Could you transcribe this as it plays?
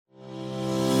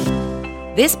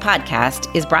This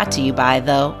podcast is brought to you by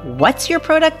the What's Your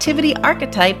Productivity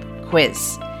Archetype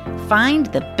quiz. Find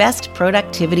the best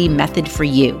productivity method for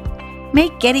you.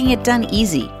 Make getting it done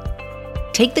easy.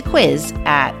 Take the quiz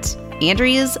at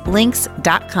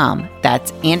AndreasLinks.com.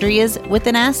 That's Andreas with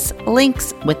an S,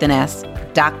 links with an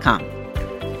S.com.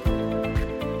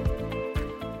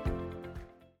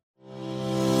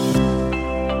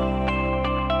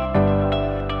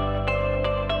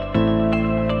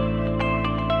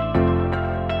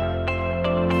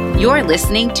 You're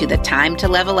listening to the Time to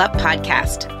Level Up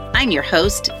podcast. I'm your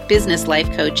host, business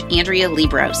life coach, Andrea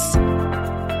Libros.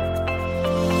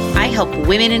 I help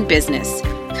women in business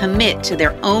commit to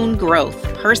their own growth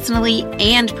personally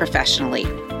and professionally.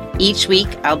 Each week,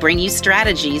 I'll bring you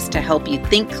strategies to help you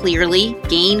think clearly,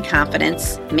 gain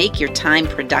confidence, make your time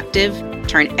productive,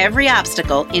 turn every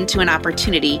obstacle into an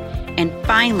opportunity, and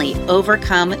finally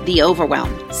overcome the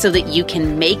overwhelm so that you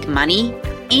can make money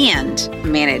and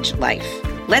manage life.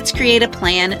 Let's create a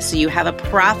plan so you have a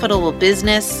profitable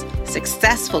business,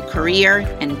 successful career,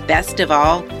 and best of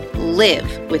all,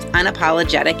 live with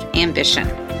unapologetic ambition.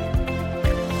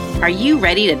 Are you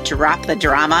ready to drop the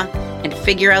drama and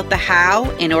figure out the how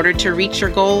in order to reach your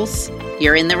goals?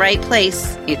 You're in the right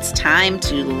place. It's time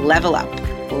to level up.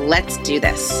 Let's do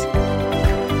this.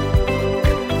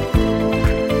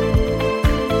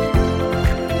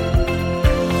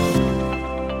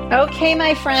 Okay,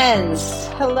 my friends,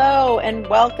 hello and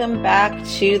welcome back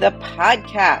to the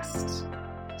podcast.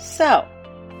 So,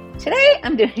 today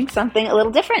I'm doing something a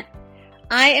little different.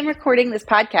 I am recording this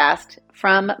podcast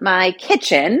from my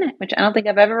kitchen, which I don't think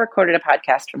I've ever recorded a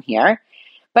podcast from here,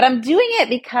 but I'm doing it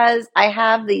because I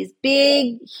have these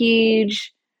big,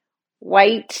 huge,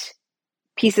 white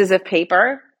pieces of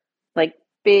paper, like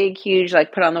big, huge,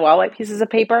 like put on the wall white pieces of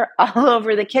paper all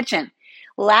over the kitchen.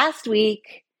 Last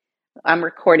week, I'm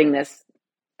recording this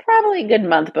probably a good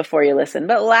month before you listen,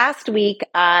 but last week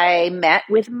I met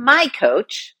with my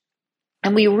coach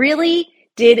and we really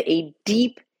did a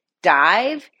deep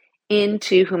dive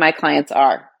into who my clients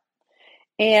are.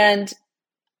 And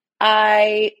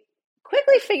I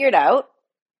quickly figured out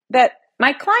that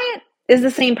my client is the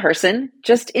same person,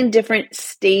 just in different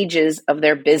stages of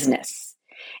their business.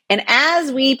 And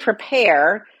as we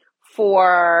prepare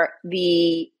for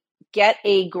the Get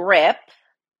a Grip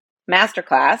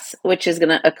masterclass, which is going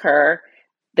to occur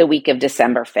the week of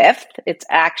December 5th. It's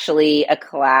actually a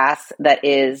class that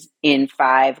is in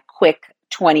 5 quick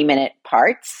 20-minute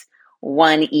parts,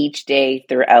 one each day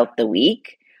throughout the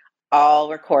week,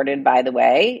 all recorded, by the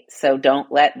way. So don't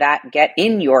let that get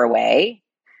in your way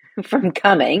from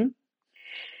coming.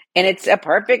 And it's a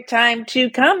perfect time to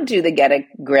come to the Get a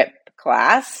Grip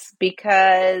class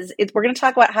because we're going to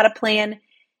talk about how to plan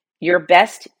your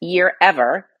best year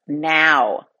ever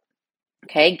now.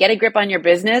 Okay, get a grip on your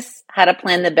business, how to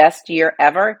plan the best year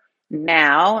ever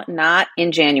now, not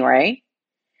in January.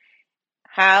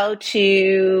 How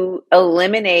to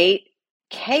eliminate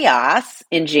chaos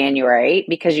in January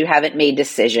because you haven't made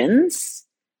decisions,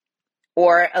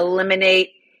 or eliminate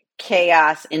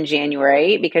chaos in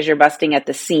January because you're busting at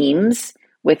the seams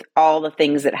with all the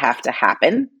things that have to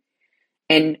happen.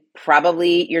 And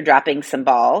probably you're dropping some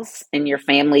balls and your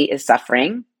family is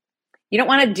suffering. You don't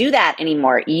want to do that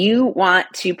anymore. You want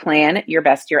to plan your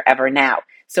best year ever now.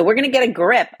 So we're going to get a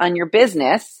grip on your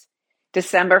business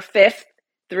December 5th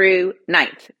through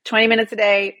 9th. 20 minutes a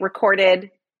day,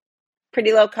 recorded,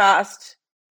 pretty low cost,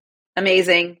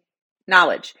 amazing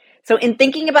knowledge. So in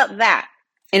thinking about that,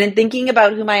 and in thinking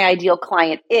about who my ideal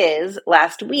client is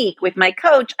last week with my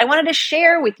coach, I wanted to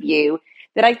share with you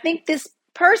that I think this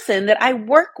person that I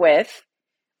work with,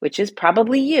 which is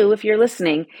probably you if you're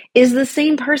listening, is the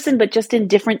same person, but just in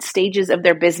different stages of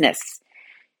their business.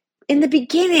 In the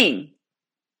beginning,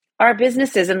 our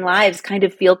businesses and lives kind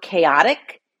of feel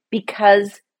chaotic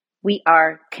because we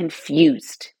are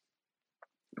confused.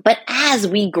 But as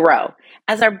we grow,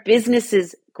 as our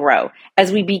businesses grow,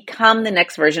 as we become the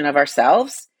next version of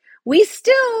ourselves, we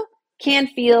still can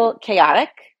feel chaotic.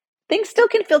 Things still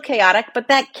can feel chaotic, but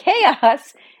that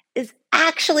chaos is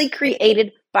actually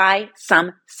created by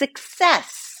some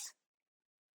success.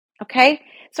 Okay?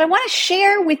 So I want to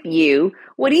share with you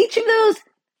what each of those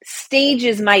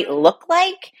stages might look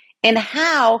like and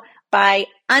how, by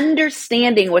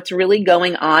understanding what's really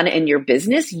going on in your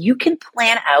business, you can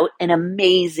plan out an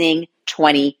amazing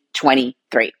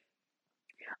 2023.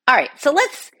 All right, so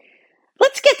let's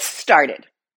get started.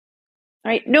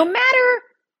 All right, no matter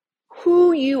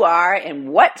who you are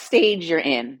and what stage you're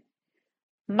in,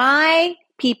 my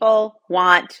people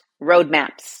want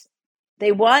roadmaps.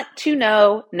 They want to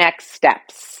know next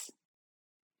steps.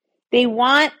 They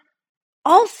want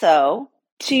also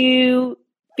to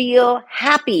feel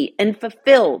happy and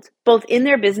fulfilled, both in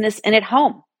their business and at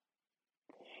home.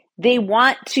 They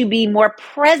want to be more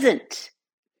present,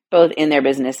 both in their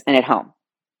business and at home.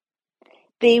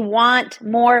 They want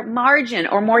more margin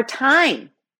or more time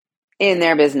in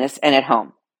their business and at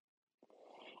home.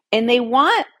 And they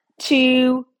want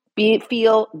to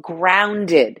feel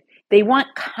grounded. They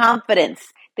want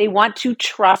confidence. They want to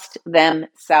trust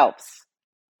themselves.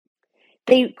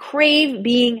 They crave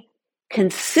being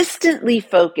consistently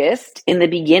focused in the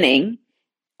beginning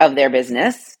of their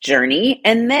business journey,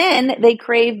 and then they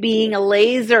crave being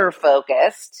laser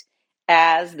focused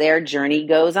as their journey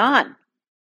goes on.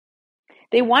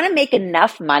 They want to make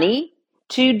enough money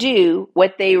to do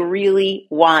what they really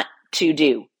want to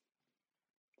do.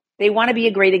 They want to be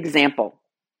a great example,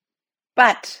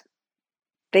 but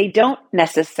they don't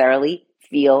necessarily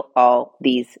feel all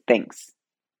these things.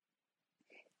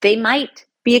 They might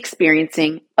be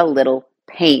experiencing a little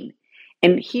pain.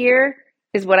 And here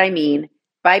is what I mean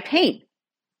by pain.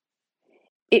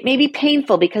 It may be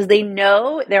painful because they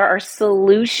know there are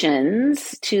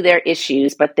solutions to their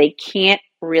issues, but they can't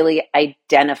really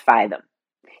identify them.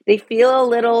 They feel a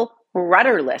little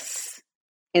rudderless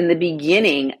in the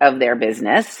beginning of their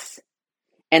business.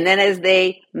 And then as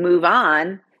they move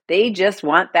on, they just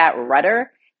want that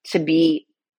rudder to be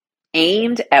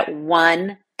aimed at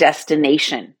one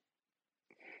destination.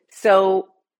 So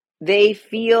they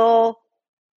feel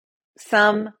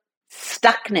some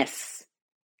stuckness.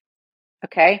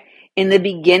 Okay? In the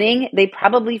beginning, they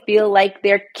probably feel like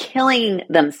they're killing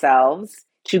themselves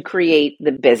to create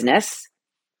the business.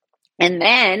 And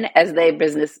then as their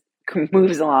business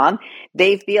moves along,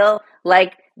 they feel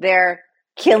like they're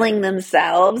killing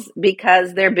themselves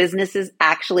because their business is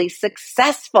actually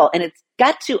successful. And it's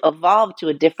got to evolve to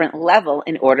a different level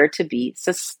in order to be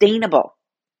sustainable.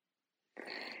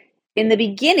 In the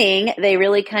beginning, they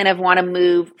really kind of want to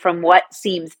move from what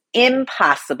seems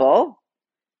impossible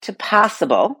to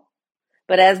possible.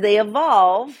 But as they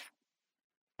evolve,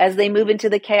 as they move into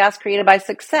the chaos created by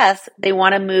success, they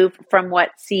want to move from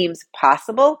what seems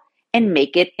possible and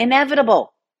make it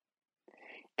inevitable.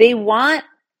 They want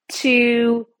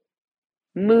to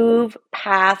move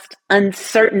past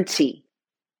uncertainty.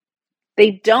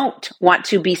 They don't want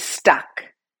to be stuck.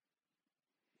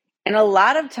 And a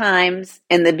lot of times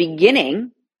in the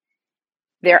beginning,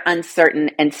 they're uncertain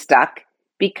and stuck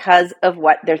because of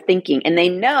what they're thinking. And they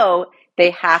know they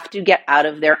have to get out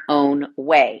of their own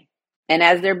way. And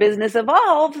as their business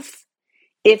evolves,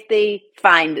 if they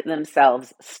find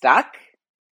themselves stuck,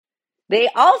 they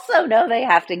also know they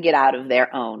have to get out of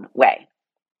their own way.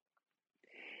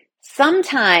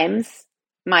 Sometimes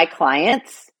my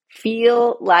clients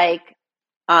feel like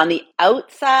on the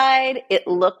outside, it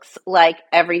looks like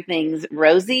everything's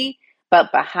rosy,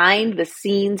 but behind the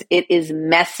scenes, it is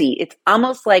messy. It's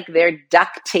almost like they're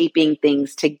duct taping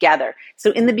things together.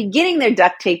 So in the beginning, they're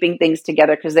duct taping things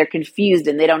together because they're confused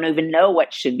and they don't even know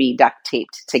what should be duct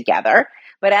taped together.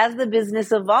 But as the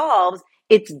business evolves,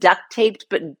 it's duct taped,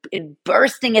 but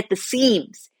bursting at the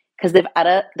seams because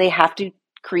they have to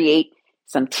create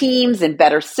some teams and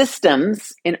better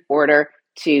systems in order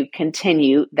to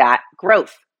continue that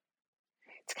growth.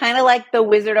 It's kind of like the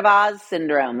Wizard of Oz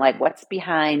syndrome, like what's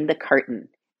behind the curtain?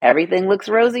 Everything looks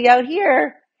rosy out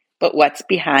here, but what's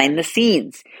behind the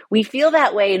scenes? We feel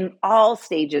that way in all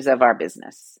stages of our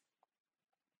business.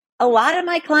 A lot of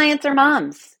my clients are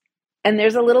moms, and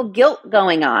there's a little guilt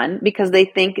going on because they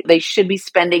think they should be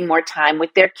spending more time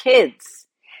with their kids.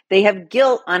 They have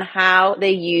guilt on how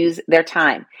they use their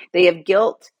time. They have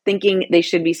guilt thinking they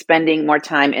should be spending more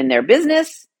time in their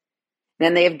business.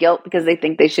 Then they have guilt because they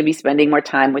think they should be spending more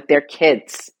time with their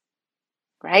kids,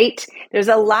 right? There's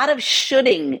a lot of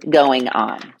shoulding going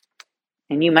on.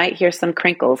 And you might hear some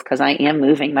crinkles because I am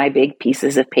moving my big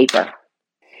pieces of paper.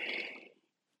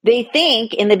 They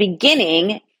think in the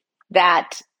beginning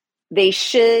that they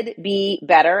should be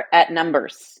better at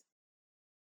numbers.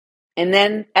 And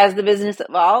then as the business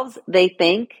evolves, they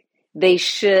think they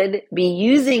should be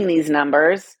using these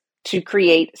numbers to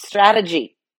create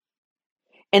strategy.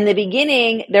 In the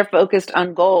beginning, they're focused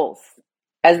on goals.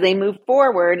 As they move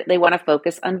forward, they want to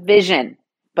focus on vision,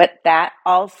 but that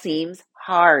all seems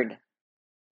hard.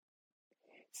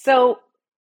 So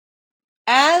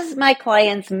as my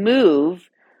clients move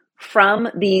from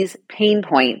these pain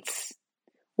points,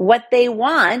 what they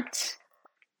want,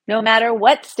 no matter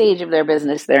what stage of their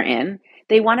business they're in,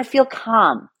 they want to feel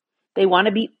calm. They want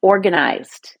to be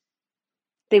organized.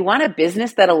 They want a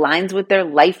business that aligns with their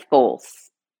life goals.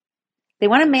 They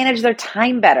want to manage their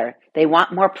time better. They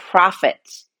want more profit.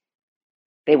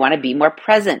 They want to be more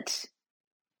present.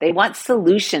 They want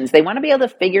solutions. They want to be able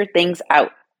to figure things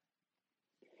out.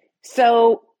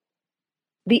 So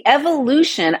the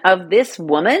evolution of this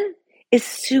woman is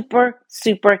super,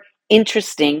 super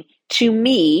interesting to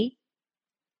me,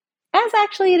 as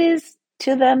actually it is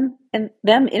to them in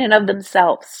and of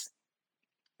themselves.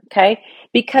 Okay?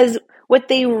 Because what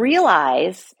they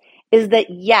realize is that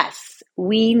yes,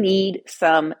 we need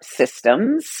some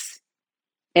systems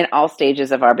in all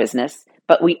stages of our business,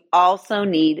 but we also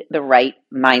need the right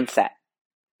mindset.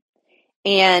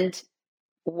 And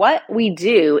what we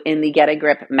do in the Get a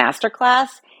Grip Masterclass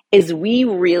is we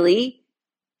really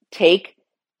take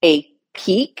a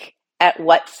peek at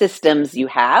what systems you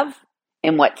have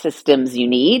and what systems you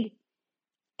need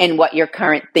and what your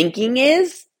current thinking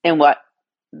is and what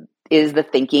is the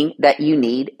thinking that you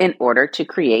need in order to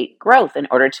create growth, in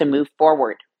order to move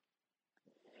forward.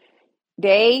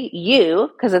 You,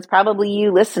 because it's probably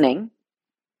you listening,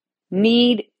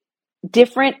 need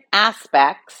different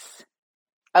aspects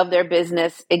of their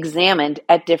business examined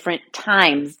at different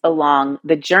times along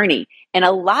the journey. And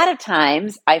a lot of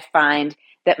times I find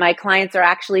that my clients are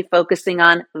actually focusing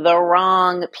on the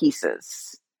wrong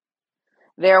pieces.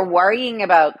 They're worrying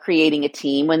about creating a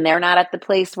team when they're not at the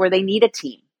place where they need a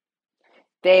team.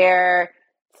 They're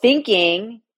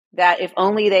thinking that if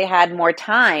only they had more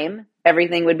time,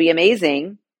 everything would be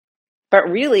amazing. But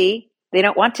really, they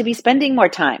don't want to be spending more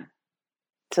time.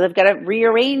 So they've got to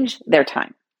rearrange their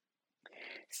time.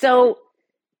 So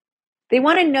they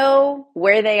want to know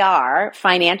where they are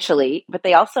financially, but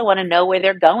they also want to know where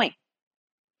they're going.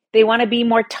 They want to be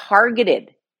more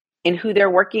targeted in who they're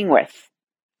working with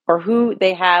or who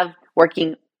they have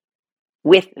working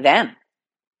with them.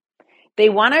 They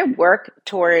want to work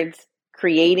towards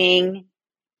creating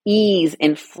ease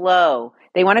and flow.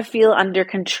 They want to feel under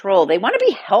control. They want to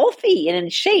be healthy and in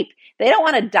shape. They don't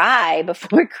want to die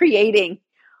before creating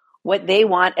what they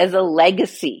want as a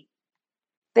legacy.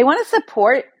 They want to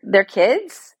support their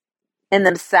kids and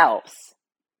themselves,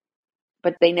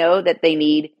 but they know that they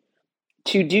need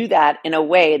to do that in a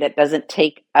way that doesn't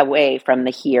take away from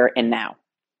the here and now.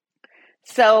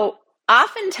 So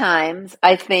oftentimes,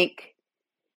 I think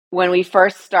when we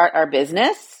first start our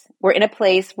business, we're in a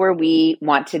place where we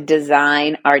want to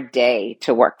design our day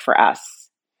to work for us.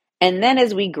 And then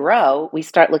as we grow, we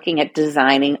start looking at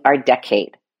designing our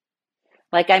decade.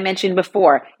 Like I mentioned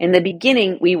before, in the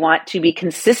beginning, we want to be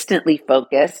consistently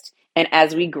focused. And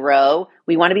as we grow,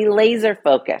 we want to be laser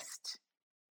focused.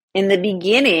 In the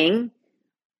beginning,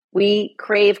 we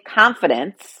crave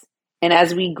confidence. And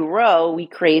as we grow, we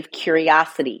crave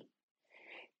curiosity.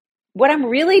 What I'm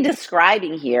really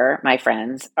describing here, my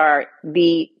friends, are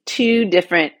the two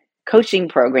different coaching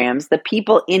programs, the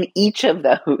people in each of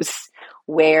those,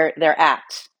 where they're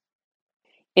at.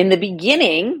 In the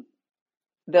beginning,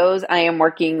 those I am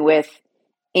working with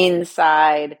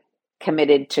inside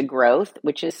Committed to Growth,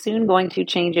 which is soon going to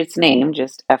change its name,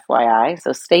 just FYI.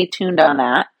 So stay tuned on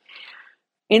that.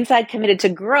 Inside Committed to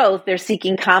Growth, they're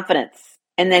seeking confidence.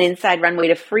 And then inside Runway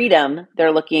to Freedom,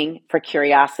 they're looking for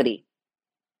curiosity.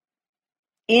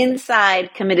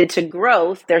 Inside Committed to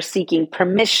Growth, they're seeking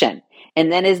permission. And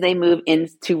then as they move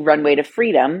into Runway to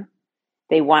Freedom,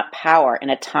 they want power and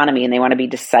autonomy, and they want to be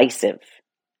decisive.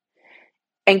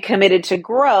 And Committed to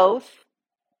Growth,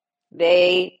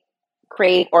 they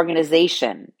crave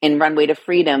organization. In Runway to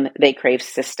Freedom, they crave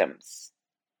systems.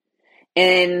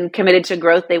 In Committed to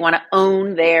Growth, they want to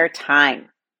own their time.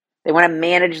 They want to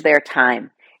manage their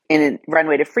time. In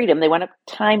Runway to Freedom, they want a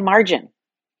time margin.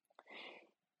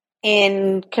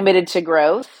 In Committed to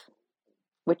Growth,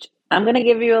 which I'm going to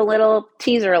give you a little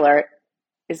teaser alert,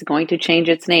 is going to change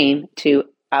its name to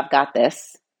I've Got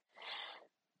This.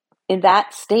 In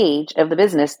that stage of the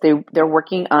business, they're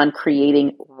working on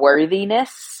creating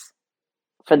worthiness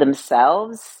for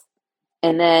themselves.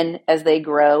 And then as they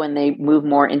grow and they move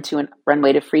more into a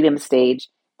Runway to Freedom stage,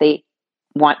 they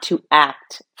want to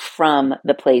act from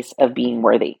the place of being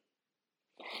worthy.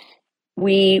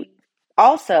 We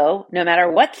also, no matter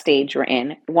what stage we're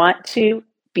in, want to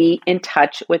be in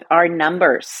touch with our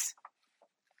numbers,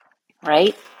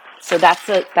 right? So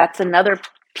that's another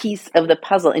piece of the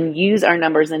puzzle, and use our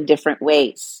numbers in different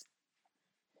ways.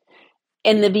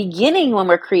 In the beginning, when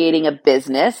we're creating a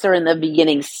business or in the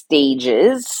beginning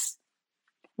stages,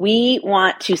 we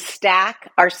want to stack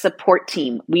our support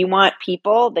team. We want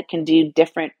people that can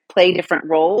play different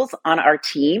roles on our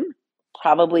team,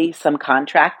 probably some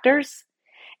contractors.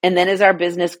 And then as our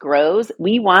business grows,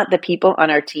 we want the people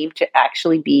on our team to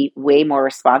actually be way more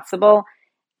responsible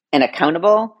and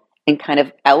accountable and kind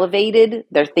of elevated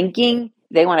their thinking.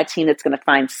 They want a team that's going to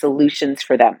find solutions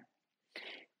for them.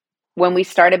 When we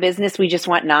start a business, we just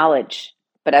want knowledge.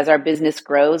 But as our business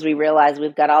grows, we realize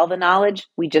we've got all the knowledge.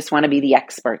 We just want to be the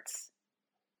experts.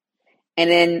 And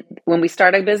then when we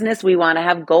start a business, we want to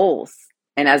have goals.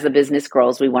 And as the business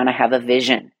grows, we want to have a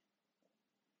vision.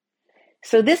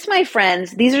 So this, my friends,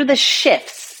 these are the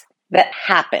shifts that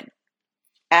happen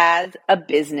as a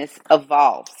business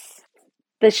evolves.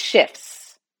 The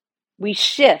shifts. We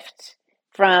shift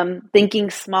from thinking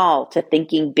small to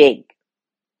thinking big.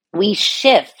 We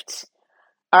shift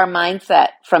our mindset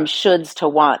from shoulds to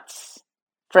wants,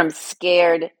 from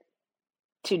scared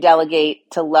to delegate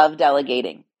to love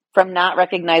delegating, from not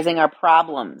recognizing our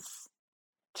problems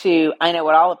to I know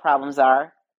what all the problems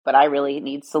are, but I really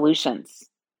need solutions.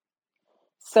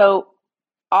 So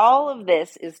all of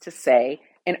this is to say,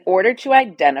 in order to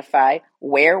identify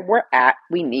where we're at,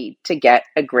 we need to get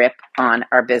a grip on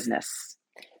our business.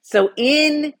 So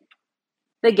in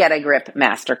the Get a Grip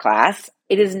Masterclass,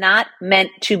 it is not meant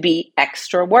to be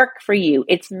extra work for you.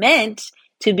 It's meant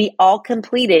to be all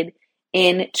completed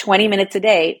in 20 minutes a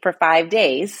day for 5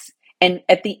 days. And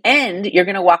at the end, you're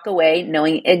going to walk away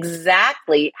knowing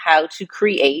exactly how to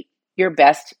create your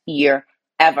best year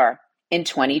ever in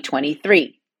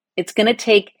 2023. It's going to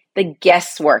take the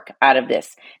guesswork out of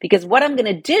this, because what I'm going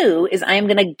to do is I am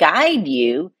going to guide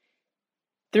you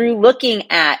through looking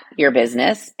at your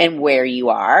business and where you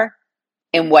are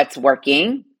and what's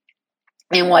working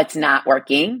and what's not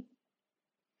working.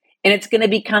 And it's going to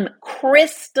become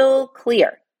crystal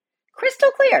clear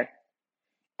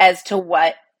as to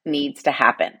what needs to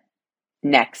happen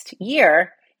next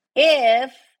year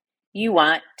if you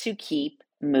want to keep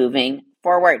moving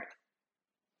forward.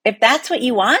 If that's what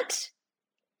you want,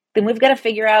 then we've got to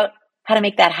figure out how to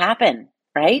make that happen,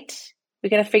 right? We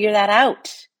got to figure that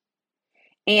out.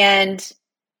 And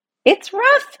it's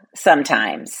rough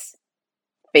sometimes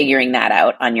figuring that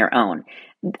out on your own.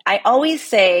 I always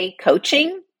say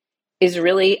coaching is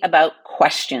really about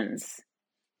questions.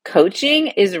 Coaching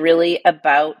is really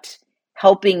about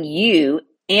helping you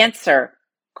answer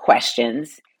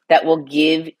questions that will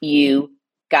give you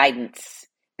guidance,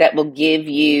 that will give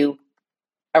you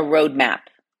a roadmap.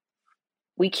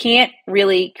 We can't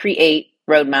really create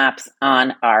roadmaps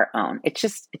on our own. It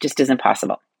just isn't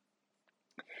possible.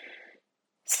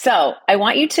 So I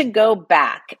want you to go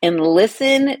back and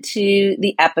listen to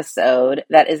the episode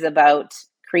that is about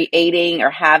creating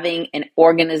or having an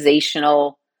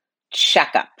organizational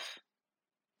checkup.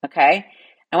 Okay?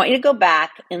 I want you to go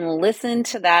back and listen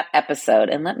to that episode.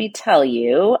 And let me tell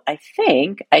you, I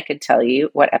think I could tell you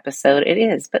what episode it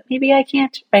is, but maybe I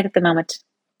can't right at the moment.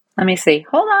 Let me see.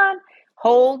 Hold on.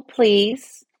 Hold,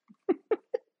 please.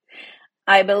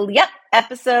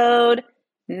 Episode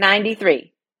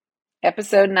 93.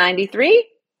 Episode 93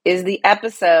 is the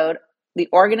episode, the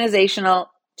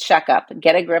organizational checkup,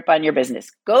 get a grip on your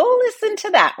business. Go listen to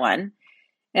that one,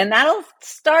 and that'll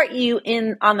start you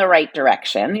on the right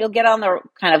direction. You'll get on the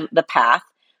kind of the path,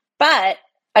 but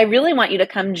I really want you to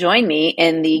come join me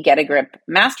in the Get a Grip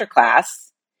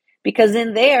Masterclass, because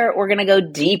in there, we're going to go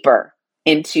deeper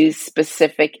into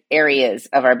specific areas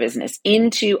of our business,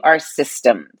 into our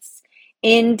systems,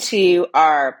 into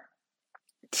our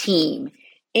team,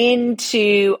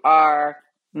 into our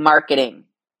marketing,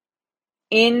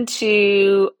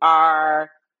 into our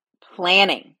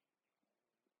planning,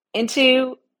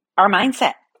 into our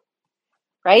mindset,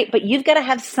 right? But you've got to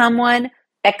have someone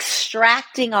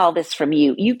extracting all this from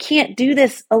you. You can't do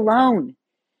this alone.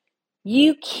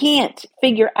 You can't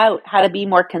figure out how to be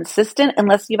more consistent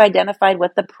unless you've identified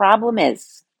what the problem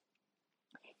is.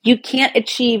 You can't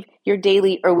achieve your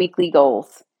daily or weekly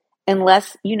goals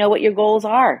unless you know what your goals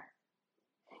are.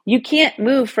 You can't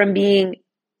move from being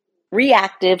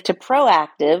reactive to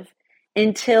proactive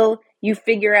until you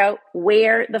figure out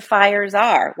where the fires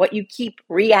are, what you keep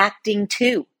reacting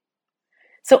to.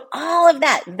 So all of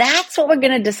that, that's what we're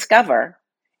going to discover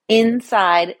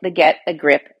inside the Get a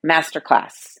Grip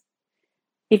Masterclass.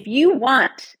 If you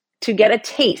want to get a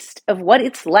taste of what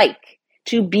it's like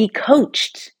to be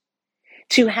coached,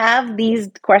 to have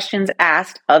these questions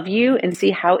asked of you and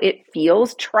see how it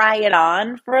feels, try it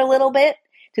on for a little bit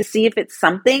to see if it's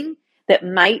something that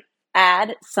might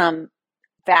add some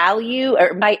value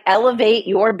or might elevate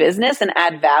your business and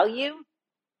add value,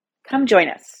 come join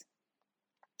us.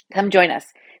 Come join us,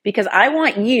 because I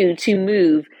want you to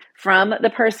move from the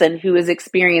person who is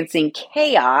experiencing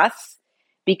chaos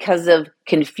because of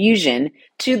confusion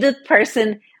to the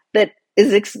person that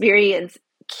is experiencing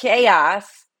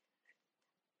chaos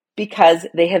because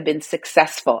they have been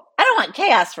successful. I don't want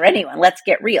chaos for anyone. Let's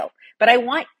get real. But I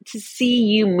want to see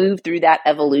you move through that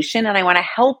evolution, and I want to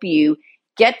help you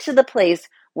get to the place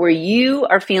where you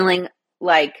are feeling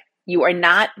like you are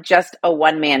not just a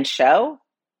one-man show,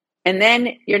 and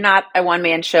then you're not a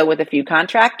one-man show with a few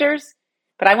contractors,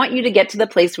 but I want you to get to the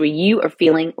place where you are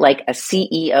feeling like a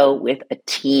CEO with a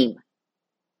team.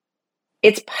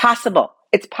 It's possible.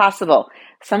 It's possible.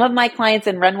 Some of my clients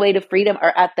in Runway to Freedom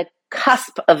are at the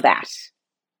cusp of that.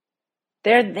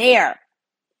 They're there.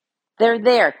 They're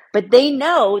there, but they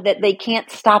know that they can't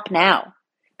stop now.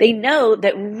 They know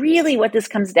that really what this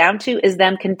comes down to is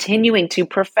them continuing to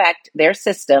perfect their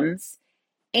systems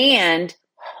and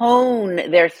hone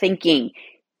their thinking,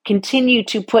 continue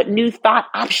to put new thought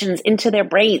options into their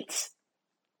brains.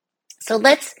 So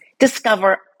let's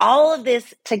discover all of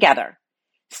this together,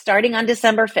 starting on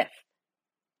December 5th.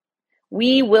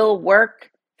 We will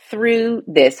work through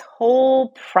this whole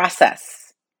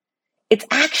process. It's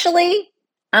actually,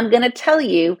 I'm going to tell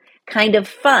you, kind of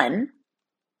fun,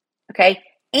 okay?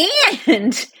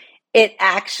 And it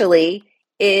actually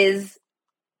is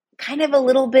kind of a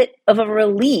little bit of a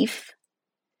relief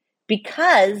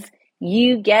because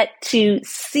you get to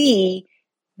see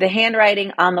the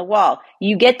handwriting on the wall.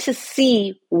 You get to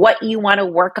see what you want to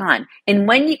work on. And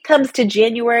when it comes to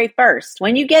January 1st,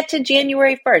 when you get to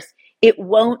January 1st, it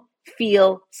won't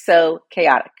feel so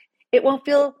chaotic. It won't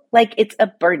feel like it's a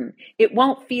burden. It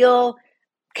won't feel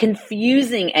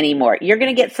confusing anymore. You're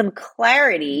going to get some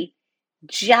clarity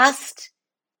just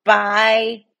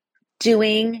by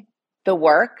doing the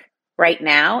work right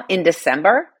now in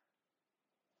December.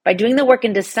 By doing the work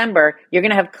in December, you're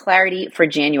going to have clarity for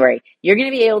January. You're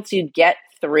going to be able to get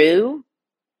through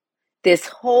this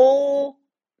whole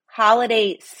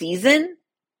holiday season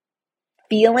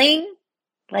feeling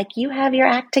like you have your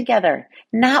act together,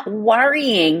 not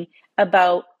worrying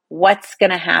about what's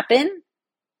going to happen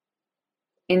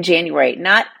in January,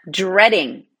 not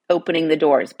dreading opening the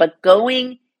doors, but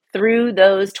going through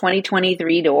those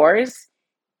 2023 doors,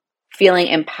 feeling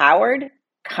empowered,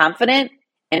 confident,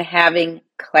 and having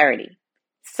clarity.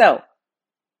 So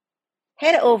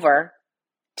head over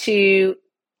to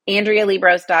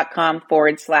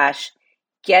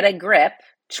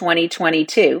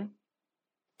AndreaLibros.com/GetAGrip2022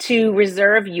 to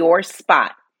reserve your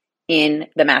spot in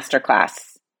the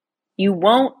masterclass. You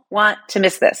won't want to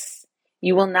miss this.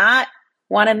 You will not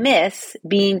want to miss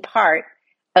being part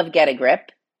of Get a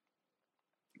Grip,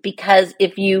 because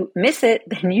if you miss it,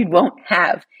 then you won't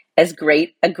have as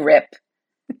great a grip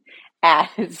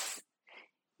as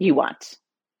you want.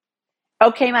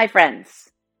 Okay, my friends,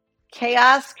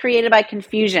 chaos created by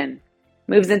confusion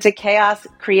moves into chaos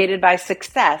created by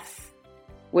success,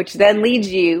 which then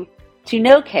leads you to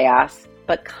no chaos,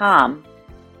 but calm,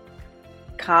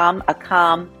 a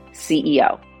calm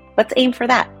CEO. Let's aim for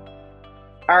that.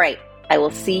 All right, I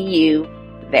will see you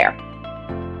there.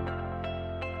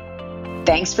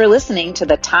 Thanks for listening to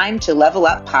the Time to Level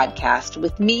Up podcast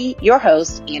with me, your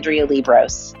host, Andrea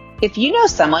Libros. If you know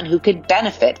someone who could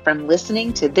benefit from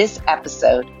listening to this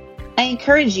episode, I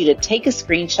encourage you to take a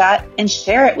screenshot and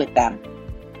share it with them.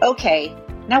 Okay,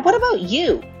 now what about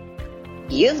you?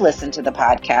 You've listened to the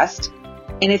podcast,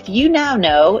 and if you now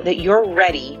know that you're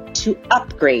ready to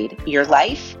upgrade your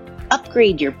life,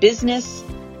 upgrade your business,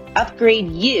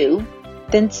 upgrade you,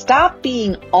 then stop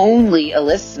being only a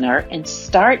listener and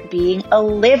start being a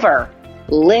liver,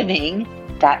 living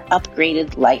that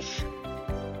upgraded life.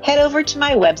 Head over to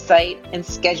my website and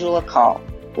schedule a call.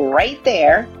 Right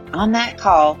there on that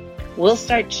call, we'll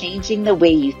start changing the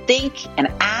way you think and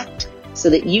act so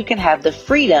that you can have the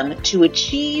freedom to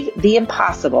achieve the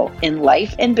impossible in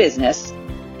life and business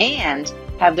and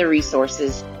have the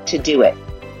resources to do it.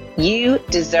 You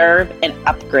deserve an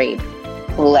upgrade.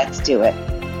 Let's do it.